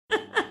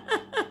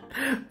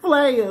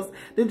Players,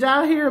 did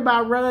y'all hear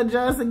about Ron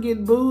Johnson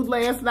getting booed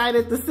last night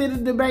at the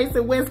Senate debates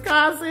in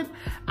Wisconsin?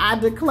 I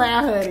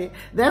declare, honey,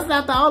 that's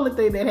not the only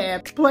thing that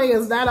happened.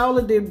 Players, not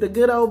only did the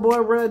good old boy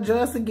Ron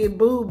Johnson get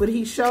booed, but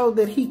he showed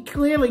that he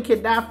clearly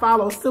cannot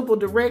follow simple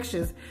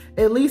directions,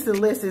 at least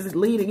unless it's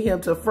leading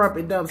him to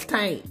Frumpy Dump's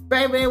taint.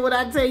 Baby, when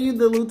I tell you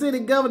the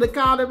lieutenant governor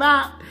called him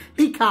out,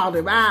 he called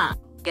him out.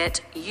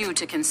 Get you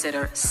to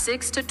consider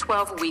 6 to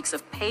 12 weeks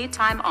of paid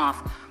time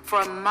off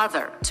for a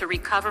mother to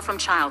recover from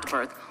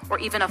childbirth, or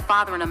even a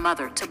father and a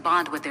mother to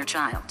bond with their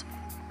child.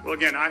 Well,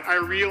 again, I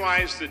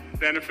realize that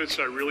benefits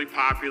are really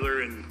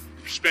popular, and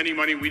spending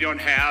money we don't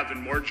have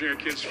and mortgaging our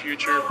kids'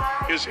 future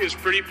is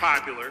pretty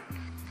popular.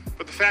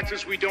 But the fact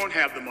is we don't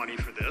have the money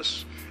for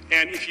this.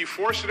 And if you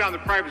force it on the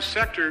private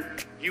sector,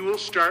 you will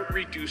start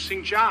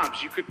reducing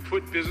jobs. You could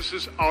put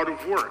businesses out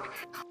of work.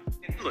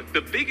 Look,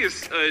 the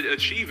biggest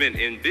achievement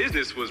in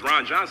business was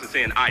Ron Johnson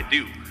saying, "I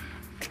do."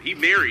 He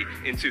married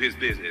into his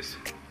business.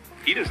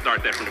 He didn't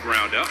start that from the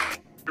ground up.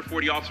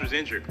 40 officers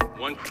injured,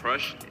 one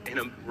crushed in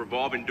a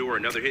revolving door,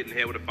 another hit in the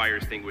head with a fire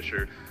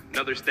extinguisher,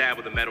 another stab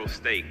with a metal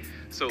stake.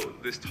 So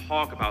this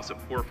talk about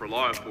support for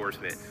law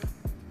enforcement,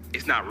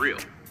 it's not real.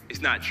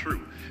 It's not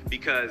true,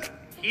 because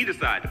he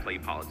decided to play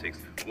politics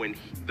when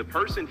the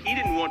person he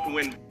didn't want to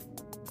win.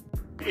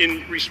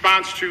 In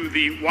response to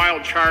the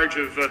wild charge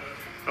of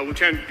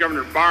Lieutenant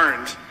Governor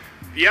Barnes,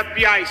 the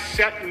FBI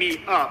set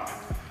me up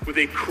with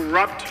a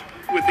corrupt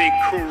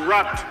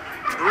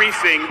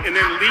briefing and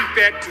then leaked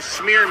that to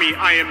smear me.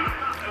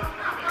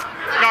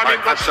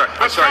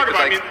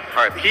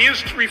 He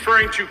is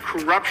referring to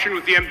corruption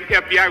with the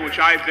FBI, which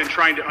I've been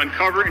trying to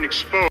uncover and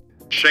expose.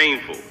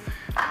 Shameful.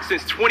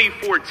 Since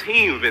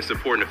 2014, we've been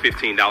supporting a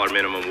 $15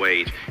 minimum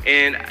wage.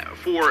 And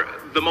for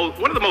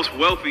one of the most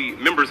wealthy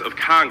members of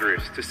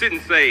Congress to sit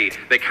and say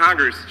that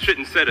Congress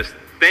shouldn't set a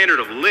standard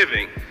of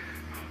living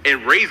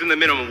and raising the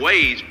minimum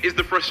wage is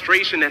the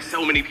frustration that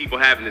so many people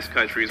have in this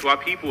country. It's why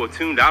people are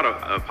tuned out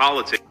of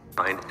politics.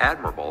 Find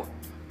admirable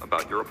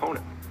about your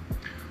opponent?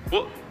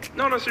 Well,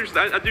 no, seriously.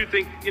 I do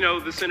think,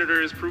 the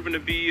senator is proven to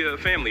be a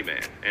family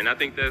man, and I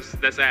think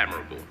that's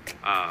admirable.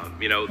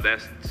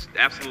 That's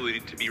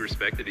absolutely to be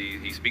respected.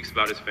 He speaks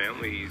about his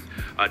family. He's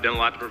done a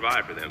lot to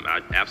provide for them.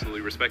 I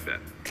absolutely respect that.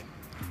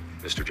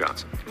 Mr.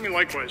 Johnson.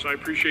 Likewise, I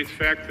appreciate the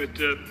fact that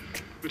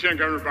Lieutenant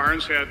Governor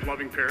Barnes had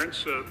loving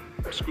parents,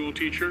 a school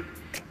teacher,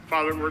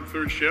 father worked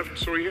third shift,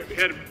 so he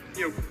had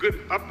good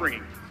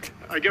upbringing.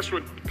 I guess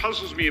what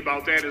puzzles me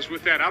about that is,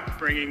 with that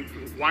upbringing,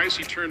 why is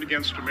he turned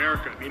against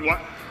America? I mean,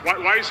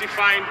 why does he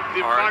find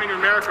the founding of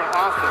America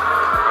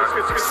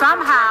awful?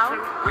 Somehow,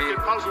 it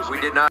puzzles me.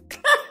 We did not.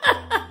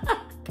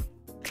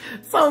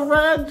 So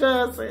Ron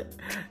Johnson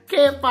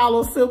can't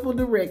follow simple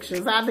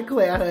directions. I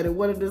declare, honey,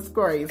 what a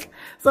disgrace.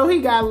 So he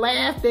got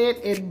laughed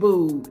at and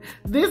booed.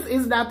 This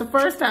is not the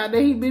first time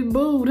that he been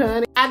booed,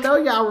 honey. I know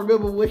y'all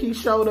remember when he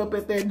showed up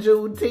at that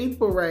Juneteenth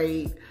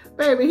parade.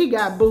 Baby, he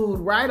got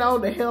booed right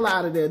on the hell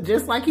out of there,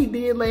 just like he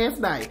did last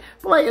night.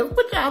 Players,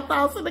 put y'all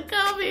thoughts in the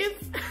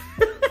comments.